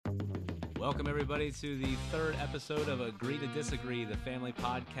Welcome, everybody, to the third episode of Agree to Disagree, the family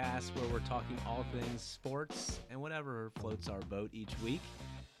podcast where we're talking all things sports and whatever floats our boat each week.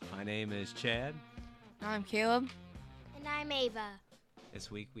 My name is Chad. I'm Caleb. And I'm Ava.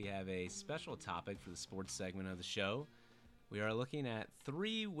 This week we have a special topic for the sports segment of the show. We are looking at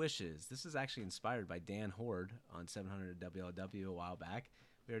 3 wishes. This is actually inspired by Dan Horde on 700 WLW a while back.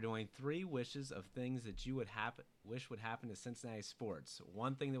 We are doing 3 wishes of things that you would wish would happen to Cincinnati sports.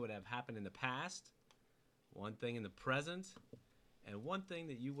 One thing that would have happened in the past, one thing in the present, and one thing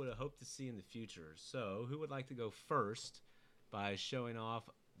that you would have hoped to see in the future. So, who would like to go first by showing off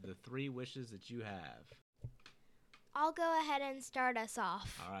the 3 wishes that you have? I'll go ahead and start us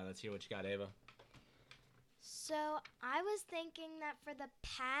off. All right, let's hear what you got, Ava. So, I was thinking that for the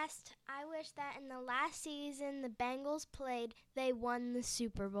past, I wish that in the last season the Bengals played, they won the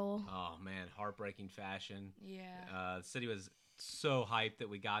Super Bowl. Oh, man, heartbreaking fashion. Yeah. The city was so hyped that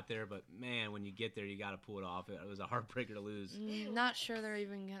we got there, but, man, when you get there, you got to pull it off. It was a heartbreaker to lose. Not sure they're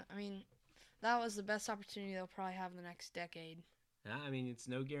even going to. I mean, that was the best opportunity they'll probably have in the next decade. Yeah, I mean, it's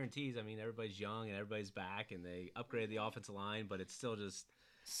no guarantees. I mean, everybody's young and everybody's back, and they upgraded the offensive line, but it's still just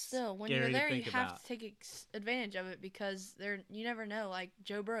when you're there, you have to take advantage of it because you never know. Like,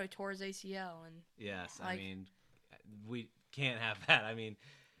 Joe Burrow tore his ACL. Yes, I mean, we can't have that. I mean,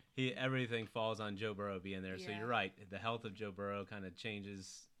 everything falls on Joe Burrow being there. Yeah. So you're right. The health of Joe Burrow kind of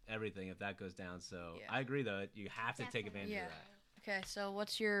changes everything if that goes down. So yeah. I agree, though. You have to take advantage of that. Okay, so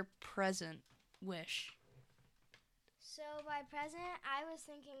what's your present wish? So by present, I was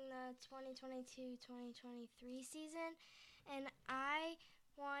thinking the 2022-2023 season, and I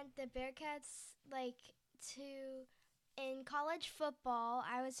want the Bearcats, in college football,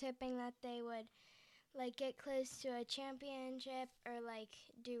 I was hoping that they would, get close to a championship or,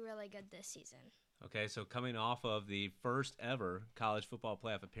 do really good this season. Okay, so coming off of the first ever college football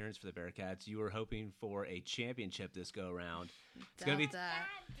playoff appearance for the Bearcats, you were hoping for a championship this go-around. It's going to be that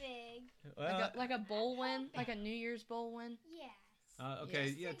big. Well, like a bowl win, like a New Year's bowl win? Yes.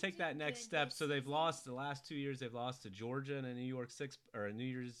 Okay, yes. Take that next step. So they've lost the last 2 years. They've lost to Georgia in a New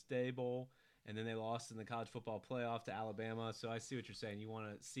Year's Day Bowl, and then they lost in the college football playoff to Alabama. So I see what you're saying. You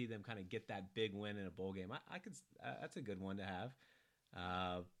want to see them kind of get that big win in a bowl game. I could. That's a good one to have.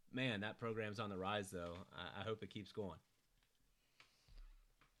 Man, that program's on the rise, though. I hope it keeps going.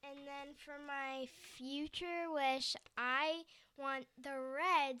 And then for my future wish, I want the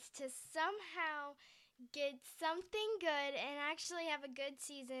Reds to somehow get something good and actually have a good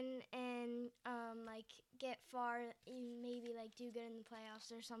season and get far, maybe do good in the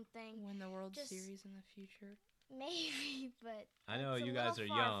playoffs or something. Win the World Series in the future. Maybe, but I know you guys are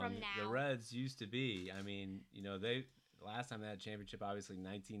young. The Reds used to be. I mean, they last time they had a championship, obviously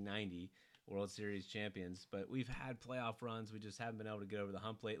 1990. World Series champions, but we've had playoff runs. We just haven't been able to get over the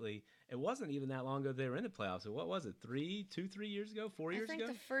hump lately. It wasn't even that long ago they were in the playoffs. So what was it, 3 years ago, 4 years ago? I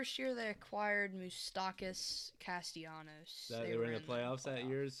think the first year they acquired Moustakas Castellanos. They were in the playoffs that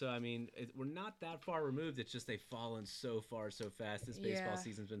year. So, I mean, we're not that far removed. It's just they've fallen so far so fast. This baseball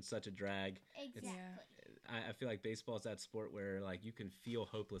season's been such a drag. Exactly. I feel like baseball is that sport where, you can feel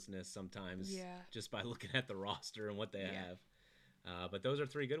hopelessness sometimes just by looking at the roster and what they have. But those are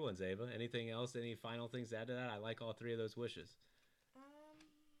 3 good ones, Ava. Anything else? Any final things to add to that? I like all 3 of those wishes.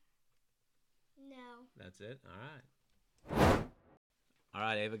 No. That's it? All right. All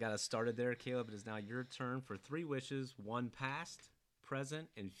right, Ava got us started there. Caleb, it is now your turn for 3 wishes, 1 past, present,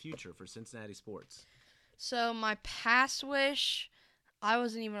 and future for Cincinnati sports. So my past wish, I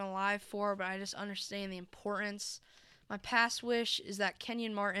wasn't even alive for, but I just understand the importance. My past wish is that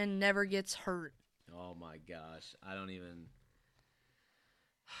Kenyon Martin never gets hurt. Oh, my gosh. I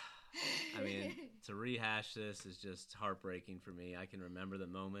mean, to rehash this is just heartbreaking for me. I can remember the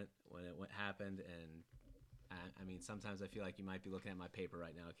moment when it happened, and I mean, sometimes I feel like you might be looking at my paper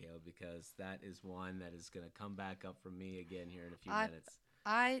right now, Caleb, because that is one that is going to come back up for me again here in a few minutes.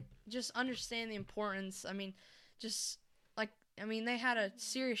 I just understand the importance. I mean, they had a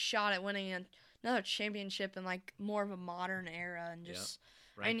serious shot at winning another championship in more of a modern era, and just. Yep.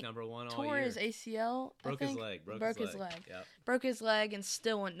 Ranked number 1 all year. Tore his ACL. Broke his leg. Broke his leg. Yep. Broke his leg and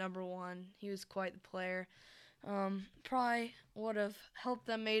still went number 1. He was quite the player. Probably would have helped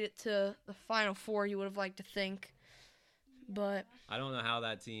them made it to the Final Four. You would have liked to think, but I don't know how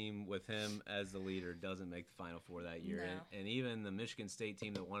that team with him as the leader doesn't make the Final Four that year. No. And even the Michigan State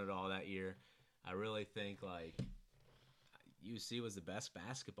team that won it all that year, I really think UC was the best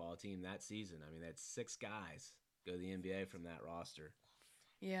basketball team that season. I mean, they had 6 guys go to the NBA from that roster.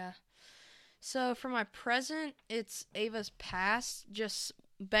 Yeah. So for my present, it's Ava's past. Just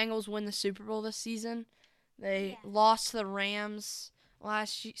Bengals win the Super Bowl this season. They lost to the Rams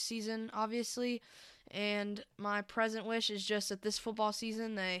last season, obviously. And my present wish is just that this football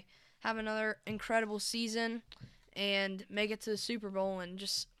season they have another incredible season and make it to the Super Bowl and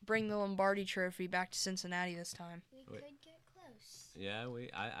just bring the Lombardi Trophy back to Cincinnati this time. We could get close. Yeah,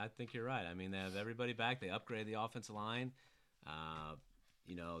 I think you're right. I mean, they have everybody back. They upgraded the offensive line.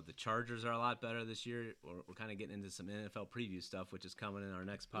 The Chargers are a lot better this year. We're kind of getting into some NFL preview stuff, which is coming in our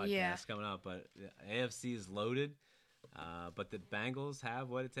next podcast coming up. But the AFC is loaded. But the Bengals have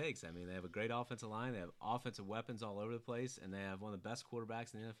what it takes. I mean, they have a great offensive line. They have offensive weapons all over the place, and they have one of the best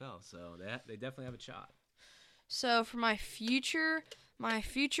quarterbacks in the NFL. So they definitely have a shot. So for my future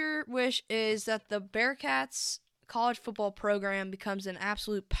wish is that the Bearcats college football program becomes an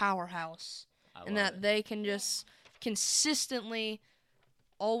absolute powerhouse, and that they can just consistently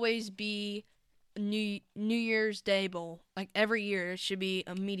always be New Year's Day Bowl. Like every year, it should be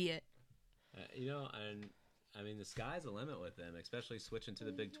immediate. And I mean, the sky's the limit with them, especially switching to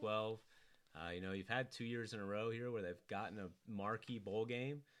the Big 12. You've had 2 years in a row here where they've gotten a marquee bowl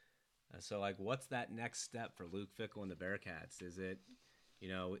game. So, what's that next step for Luke Fickell and the Bearcats? Is it,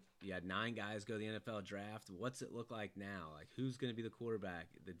 you had 9 guys go to the NFL draft. What's it look like now? Who's going to be the quarterback?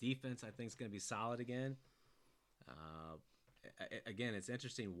 The defense, I think, is going to be solid again. Again, it's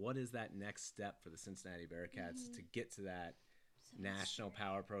interesting. What is that next step for the Cincinnati Bearcats to get to that national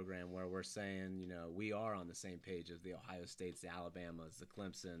power program where we're saying, we are on the same page as the Ohio States, the Alabamas, the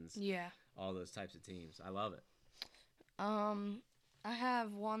Clemsons, all those types of teams. I love it. I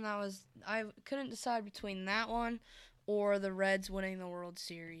have one I couldn't decide between that one or the Reds winning the World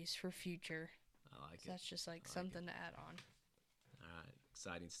Series for future. I like it. That's just something to add on. All right,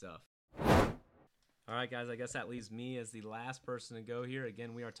 exciting stuff. All right, guys, I guess that leaves me as the last person to go here.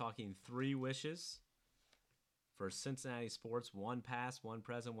 Again, we are talking 3 wishes for Cincinnati sports, 1 past, 1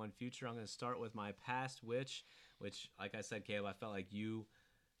 present, 1 future. I'm going to start with my past wish, which, like I said, Caleb, I felt like you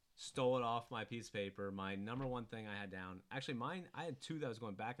stole it off my piece of paper. My number 1 thing I had down, actually mine, I had 2 that I was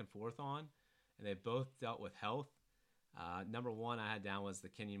going back and forth on, and they both dealt with health. Number 1 I had down was the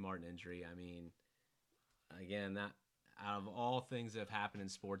Kenyon Martin injury. I mean, again, that out of all things that have happened in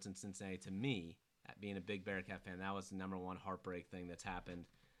sports in Cincinnati, to me, being a big Bearcat fan, that was the number 1 heartbreak thing that's happened.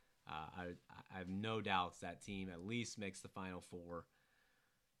 I have no doubts that team at least makes the Final Four.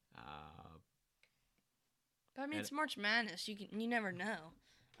 But I mean, it's March Madness. You never know.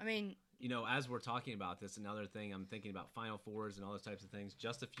 I mean, as we're talking about this, another thing I'm thinking about Final Fours and all those types of things.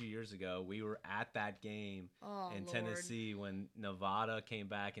 Just a few years ago, we were at that game in Tennessee when Nevada came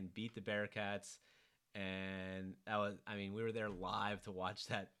back and beat the Bearcats, and that was, we were there live to watch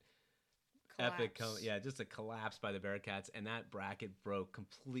that epic, just a collapse by the Bearcats, and that bracket broke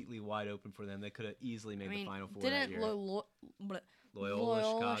completely wide open for them. They could have easily made the Final Four that year.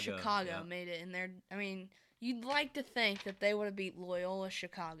 Loyola Chicago made it in there. I mean, you'd like to think that they would have beat Loyola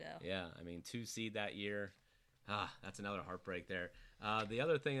Chicago. Yeah, 2 seed that year. That's another heartbreak there. The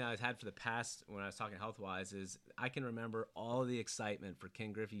other thing that I had for the past when I was talking health-wise is I can remember all the excitement for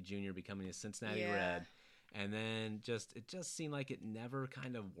Ken Griffey Jr. becoming a Cincinnati Red. And then it just seemed like it never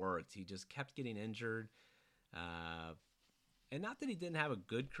kind of worked. He just kept getting injured. And not that he didn't have a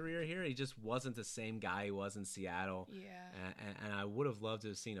good career here. He just wasn't the same guy he was in Seattle. Yeah. And I would have loved to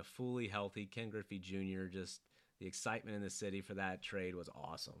have seen a fully healthy Ken Griffey Jr. Just the excitement in the city for that trade was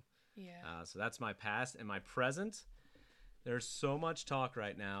awesome. Yeah. So that's my past. And my present, there's so much talk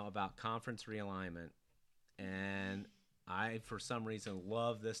right now about conference realignment. And I, for some reason,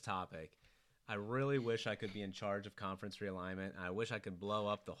 love this topic. I really wish I could be in charge of conference realignment. I wish I could blow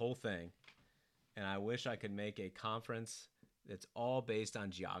up the whole thing. And I wish I could make a conference that's all based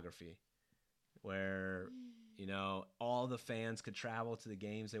on geography, where, all the fans could travel to the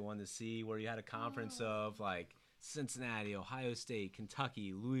games they wanted to see, where you had a conference of Cincinnati, Ohio State,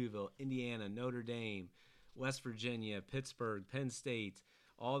 Kentucky, Louisville, Indiana, Notre Dame, West Virginia, Pittsburgh, Penn State,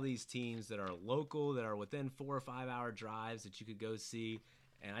 all these teams that are local, that are within 4 or 5 hour drives that you could go see.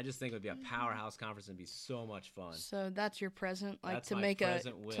 And I just think it would be a powerhouse conference and be so much fun. So that's your present, that's to my make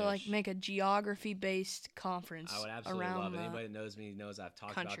present wish. make a geography-based conference. I would absolutely around love it. Anybody that knows me knows I've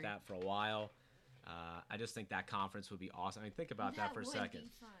talked country. about that for a while. I just think that conference would be awesome. Think about that for a second.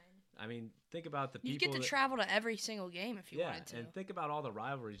 Be fun. Think about the people. You get to travel to every single game if you wanted to. And think about all the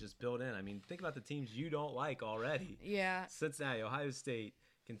rivalries just built in. Think about the teams you don't like already. Yeah. Cincinnati, Ohio State,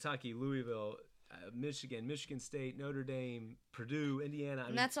 Kentucky, Louisville, Michigan State, Notre Dame, Purdue, Indiana.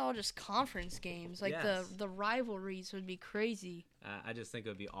 And that's all just conference games. Yes. the rivalries would be crazy. I just think it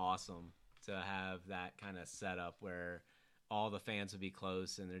would be awesome to have that kind of setup where all the fans would be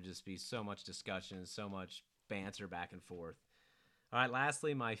close and there'd just be so much discussion, so much banter back and forth. All right,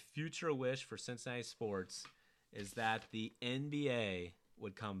 lastly, my future wish for Cincinnati sports is that the NBA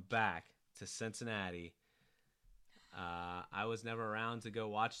would come back to Cincinnati. I was never around to go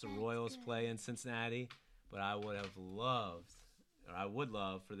watch the Royals play in Cincinnati, but I would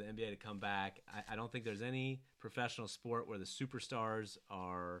love for the NBA to come back. I don't think there's any professional sport where the superstars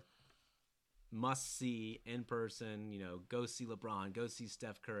are must-see in person. Go see LeBron, go see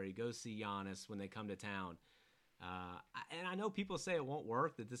Steph Curry, go see Giannis when they come to town. And I know people say it won't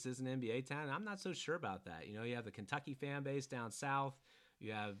work, that this is an NBA town. I'm not so sure about that. You have the Kentucky fan base down south.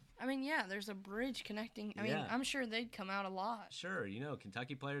 You have... there's a bridge connecting. I'm sure they'd come out a lot. Sure.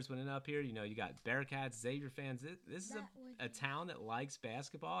 Kentucky players went in up here. You got Bearcats, Xavier fans. This is a town that likes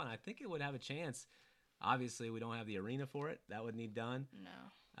basketball, and I think it would have a chance. Obviously, we don't have the arena for it. That would need done. No.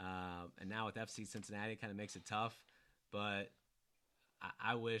 And now with FC Cincinnati, it kind of makes it tough. But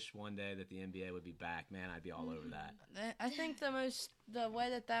I wish one day that the NBA would be back. Man, I'd be all over that. I think the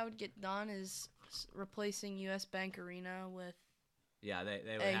way that would get done is replacing US Bank Arena with they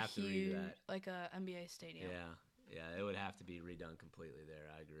would have to redo that. Like a NBA stadium. Yeah, it would have to be redone completely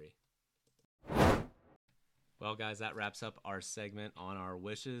there. I agree. Well, guys, that wraps up our segment on our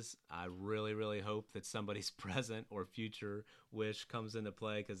wishes. I really, really hope that somebody's present or future wish comes into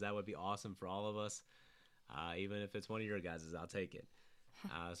play, because that would be awesome for all of us. Even if it's one of your guys', I'll take it.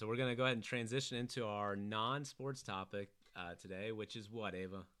 So we're going to go ahead and transition into our non-sports topic today, which is what,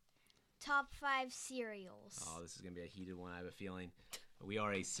 Ava? Top 5 cereals. Oh, this is going to be a heated one, I have a feeling. We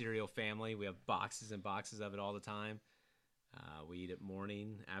are a cereal family. We have boxes and boxes of it all the time. We eat it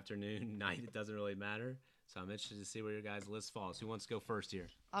morning, afternoon, night. It doesn't really matter. So I'm interested to see where your guys' list falls. Who wants to go first here?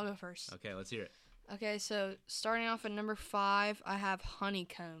 I'll go first. Okay, let's hear it. Okay, so starting off at number 5, I have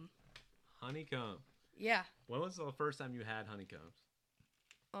honeycomb. Honeycomb. Yeah. When was the first time you had honeycombs?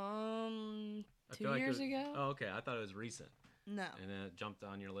 2 years ago. Oh, okay. I thought it was recent. No. And then it jumped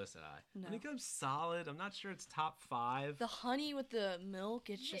on your list. No. Honeycomb's solid. I'm not sure it's top 5. The honey with the milk,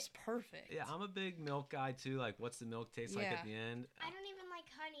 it's just perfect. Yeah, I'm a big milk guy too. Like, what's the milk taste like at the end? I don't even like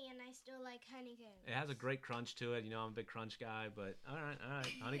honey, and I still like honeycomb. It has a great crunch to it. I'm a big crunch guy, but all right.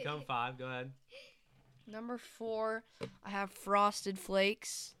 Honeycomb 5. Go ahead. Number 4, I have Frosted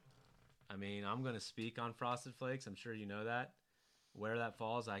Flakes. I'm going to speak on Frosted Flakes. I'm sure you know that. Where that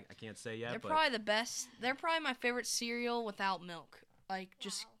falls, I can't say yet. They're probably the best. They're probably my favorite cereal without milk. Like,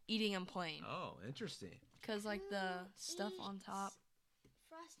 just eating them plain. Oh, interesting. Because, like, the stuff on top.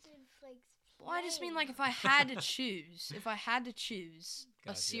 Frosted Flakes. Well, I just mean, like, if I had to choose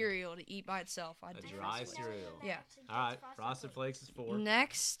a cereal to eat by itself, I'd do dry cereal. Yeah. All right, Frosted Flakes is 4.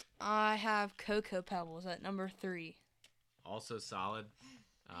 Next, I have Cocoa Pebbles at number 3. Also solid.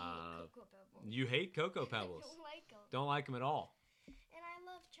 Cocoa Pebbles. You hate Cocoa Pebbles. I don't like them. Don't like them at all. And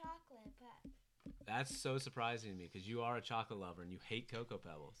I love chocolate, but... That's so surprising to me, because you are a chocolate lover and you hate Cocoa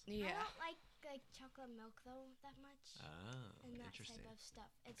Pebbles. Yeah. I don't like chocolate milk, though, that much. Oh, and that interesting. type of stuff.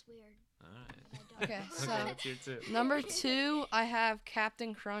 It's weird. All right. But I don't. Okay, so that's your 2. number 2, I have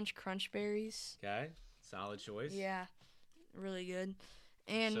Captain Crunch Crunch Berries. Okay, solid choice. Yeah, really good.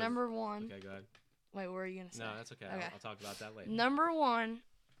 And So- number 1. Okay, go ahead. Wait, what are you gonna say? No, that's okay. Okay. I'll talk about that later. Number 1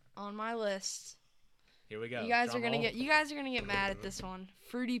 on my list. Here we go. You guys are Drum gonna roll. get mad at this one.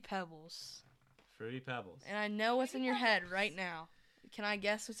 Fruity Pebbles. Fruity Pebbles. And I know what's in your head right now. Can I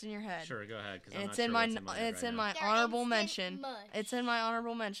guess what's in your head? Sure, go ahead. And it's in my head They're honorable instant mention. mush. It's in my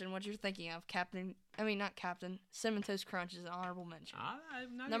honorable mention. What you're thinking of, not Captain. Cinnamon Toast Crunch is an honorable mention.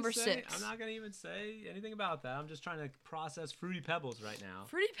 I'm not Number gonna say, 6. I'm not gonna even say anything about that. I'm just trying to process Fruity Pebbles right now.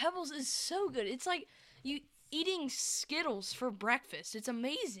 Fruity Pebbles is so good. It's like you eating Skittles for breakfast. It's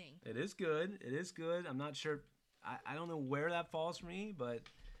amazing. It is good. It is good. I'm not sure. I don't know where that falls for me, but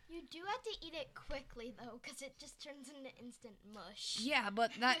You do have to eat it quickly, though, because it just turns into instant mush. Yeah,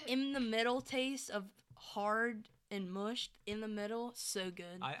 but that in the middle taste of hard and mushed in the middle, so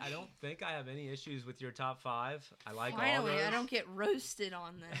good. I don't think I have any issues with your top 5. I like all Finally, those. I don't get roasted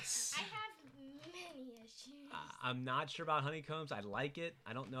on this. I have many issues. I'm not sure about honeycombs. I like it.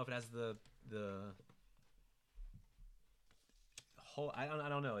 I don't know if it has the whole. I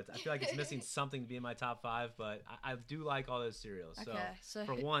don't know. I feel like it's missing something to be in my top 5, but I do like all those cereals. Okay, so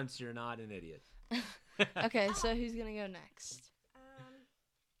for once, you're not an idiot. Okay, so who's gonna go next?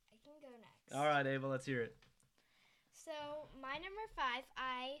 I can go next. All right, Ava, let's hear it. So, my number 5,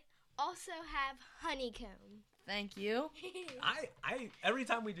 I also have honeycomb. Thank you. I every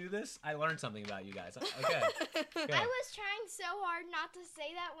time we do this, I learn something about you guys. Okay. I was trying so hard not to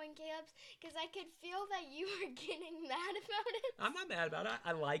say that when Caleb's, because I could feel that you were getting mad about it. I'm not mad about it.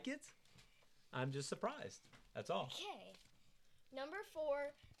 I like it. I'm just surprised. That's all. Okay. Number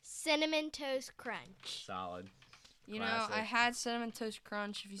 4, Cinnamon Toast Crunch. Solid. You know, I had Cinnamon Toast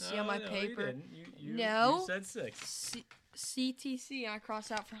Crunch. If you see on my paper. You didn't. You said 6. CTC. I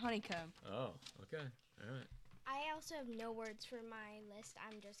crossed out for honeycomb. Oh, okay. All right. I also have no words for my list.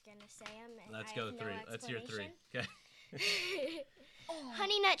 I'm just going to say them. Let's go 3. Let's hear 3. Okay.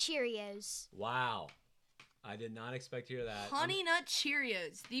 Honey Nut Cheerios. Wow. I did not expect to hear that. Honey Nut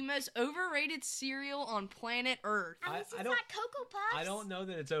Cheerios, the most overrated cereal on planet Earth. I mean, it's not Cocoa Puffs. I don't know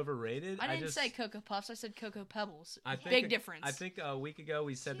that it's overrated. I didn't say Cocoa Puffs. I said Cocoa Pebbles. Big difference. I think a week ago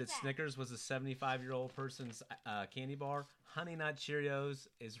we said that Snickers was a 75-year-old person's candy bar. Honey Nut Cheerios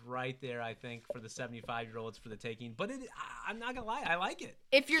is right there, I think, for the 75-year-olds for the taking. But I'm not going to lie. I like it.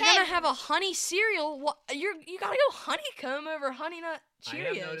 If you're going to have a honey cereal, you got to go honeycomb over Honey Nut Cheerios. I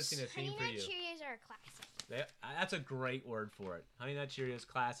am noticing a theme for you. Honey Nut Cheerios are a classic. That's a great word for it. Honey Nut Cheerios,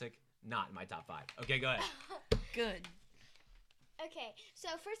 classic, not in my top 5. Okay, go ahead. Good. Okay, so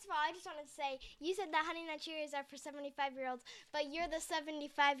first of all, I just wanted to say, you said that Honey Nut Cheerios are for 75-year-olds, but you're the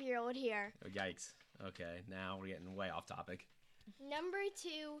 75-year-old here. Oh, yikes. Okay, now we're getting way off topic. Number 2,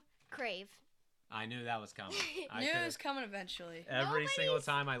 Crave. I knew that was coming. I knew it was coming eventually. Every single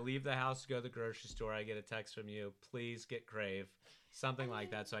time I leave the house to go to the grocery store, I get a text from you, please get Crave. Something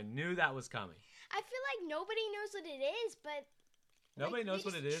like that. So I knew that was coming. I feel like nobody knows what it is, but... Nobody knows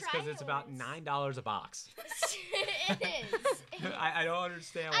what it is because it's about $9 a box. It is. I don't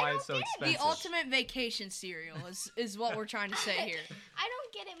understand why it's so expensive. The ultimate vacation cereal is what we're trying to say here. I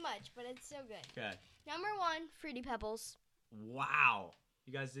don't get it much, but it's so good. Okay. Number 1, Fruity Pebbles. Wow.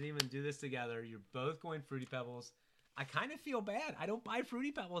 You guys didn't even do this together. You're both going Fruity Pebbles. I kind of feel bad. I don't buy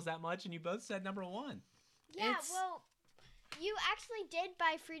Fruity Pebbles that much, and you both said number 1. Yeah, well... You actually did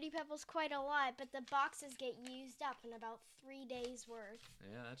buy Fruity Pebbles quite a lot, but the boxes get used up in about 3 days' worth.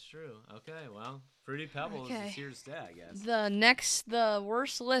 Yeah, that's true. Okay, well, Fruity Pebbles is here to stay, I guess. The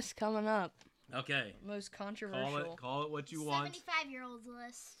worst list coming up. Okay. Most controversial. Call it what you want. 75-year-old's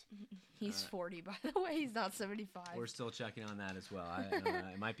list. He's 40, by the way. He's not 75. We're still checking on that as well.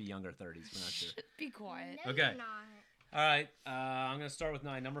 It might be younger 30s. We're not sure. Be quiet. No, okay. You're not. All right. I'm going to start with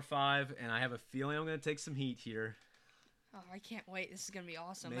number 5, and I have a feeling I'm going to take some heat here. Oh, I can't wait. This is going to be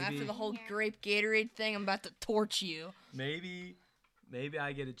awesome. Maybe, after the whole grape Gatorade thing, I'm about to torch you. Maybe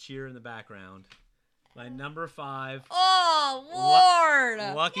I get a cheer in the background. My number 5. Oh,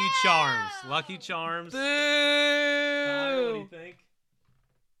 Lord. Lucky Charms. Lucky Charms. Boo. What do you think?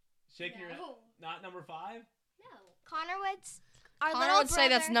 Shake your head. Not number 5? No. Connor would Connor would say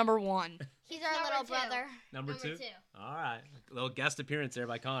that's number 1. He's our little brother. Number 2? All right. A little guest appearance there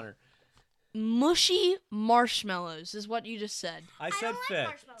by Connor. Mushy marshmallows is what you just said. I said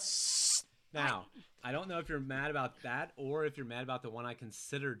like 5th. Now, I don't know if you're mad about that or if you're mad about the one I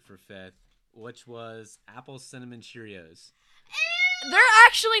considered for 5th, which was Apple Cinnamon Cheerios. They're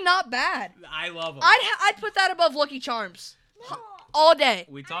actually not bad. I love them. I'd put that above Lucky Charms. No. All day.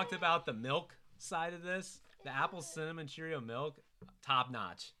 We talked about the milk side of this. The Apple Cinnamon Cheerio milk, top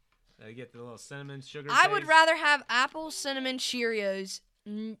notch. They get the little cinnamon sugar I taste. would rather have Apple Cinnamon Cheerios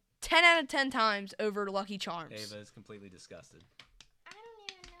 10 out of 10 times over Lucky Charms. Ava is completely disgusted. I don't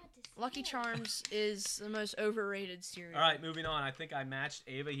even know what to say. Lucky Charms is the most overrated cereal. All right, moving on. I think I matched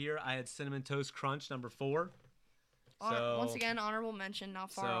Ava here. I had Cinnamon Toast Crunch, number 4. Once again, honorable mention, not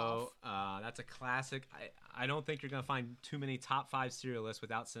far off. So that's a classic. I don't think you're going to find too many top 5 cereal lists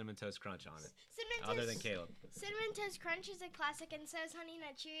without Cinnamon Toast Crunch on it, other than Caleb. Cinnamon Toast Crunch is a classic, and so is Honey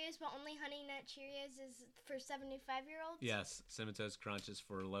Nut Cheerios, but only Honey Nut Cheerios is for 75-year-olds. Yes, Cinnamon Toast Crunch is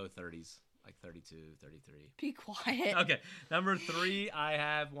for low 30s, like 32, 33. Be quiet. Okay, number 3, I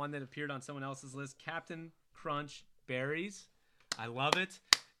have one that appeared on someone else's list, Captain Crunch Berries. I love it.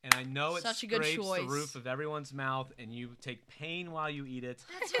 And I know it Such a good scrapes choice. the roof of everyone's mouth, and you take pain while you eat it.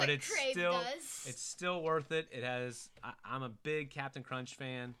 That's but what it's Crave still, does. It's still worth it. It has. I'm a big Captain Crunch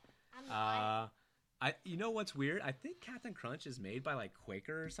fan. I'm not. You know what's weird? I think Captain Crunch is made by like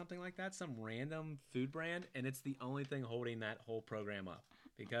Quaker or something like that, some random food brand, and it's the only thing holding that whole program up.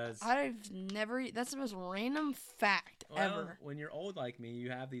 Because that's the most random fact ever. When you're old like me, you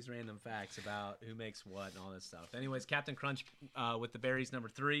have these random facts about who makes what and all this stuff. Anyways, Captain Crunch with the berries, number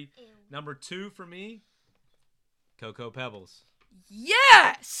 3. Ew. Number 2 for me, Cocoa Pebbles.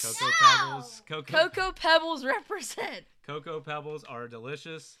 Yes! Cocoa Pebbles represent. Cocoa Pebbles are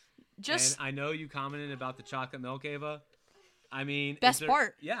delicious. And I know you commented about the chocolate milk, Ava. I mean, best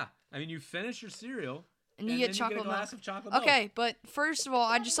part. Yeah. I mean, you finish your cereal. And you get chocolate milk. milk. Of chocolate milk. Okay, but first of all,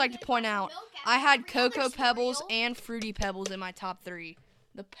 I'd just like to point out, I had Cocoa Pebbles and Fruity Pebbles in my top 3.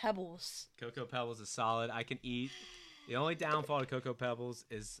 The Pebbles. Cocoa Pebbles is solid. I can eat. The only downfall to Cocoa Pebbles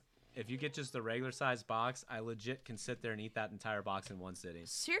is if you get just the regular size box, I legit can sit there and eat that entire box in one sitting.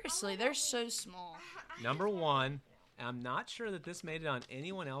 Seriously, they're so small. Number 1, I'm not sure that this made it on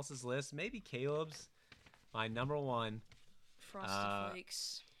anyone else's list. Maybe Caleb's. My number one. Frosted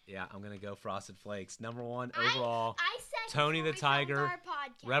Flakes. Yeah, I'm going to go Frosted Flakes. Number one overall. I said Tony the Tiger our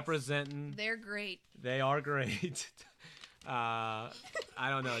podcast. representing. They're great. They are great. I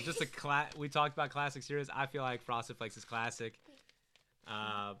don't know. Just we talked about classic cereals. I feel like Frosted Flakes is classic.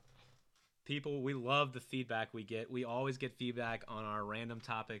 People, we love the feedback we get. We always get feedback on our random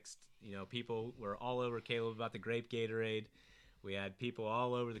topics. You know, people were all over Caleb about the grape Gatorade. We had people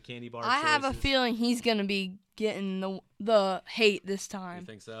all over the candy bar I choices. have a feeling he's going to be getting the hate this time. You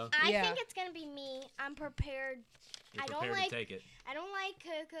think so? I think it's going to be me. I'm prepared. You're prepared to take it. I don't like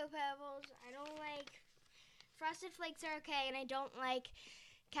Cocoa Pebbles. I don't like Frosted Flakes are okay, and I don't like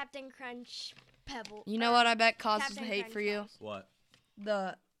Captain Crunch Pebble. You know what I bet causes Captain the hate Crunch for you? Balls. What?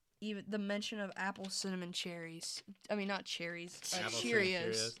 The mention of apple cinnamon cherries. I mean, not cherries. Apple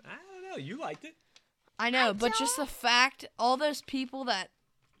Cheerios. I don't know. You liked it. I know, but just the fact, all those people that,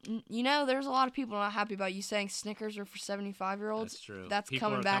 you know, there's a lot of people not happy about you saying Snickers are for 75-years-olds. That's true. That's People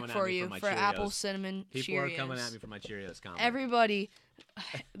coming are back coming at for me you my for Cheerios. apple cinnamon People Cheerios. are coming at me for my Cheerios comment. Everybody,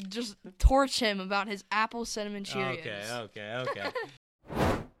 just torch him about his apple cinnamon Cheerios. Okay.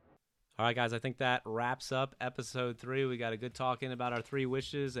 All right, guys, I think that wraps up episode 3. We got a good talk in about our 3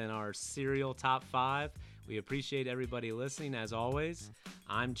 wishes and our cereal top 5. We appreciate everybody listening, as always.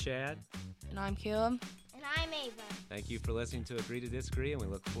 I'm Chad. And I'm Caleb. And I'm Ava. Thank you for listening to Agree to Disagree, and we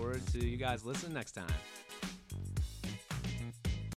look forward to you guys listening next time.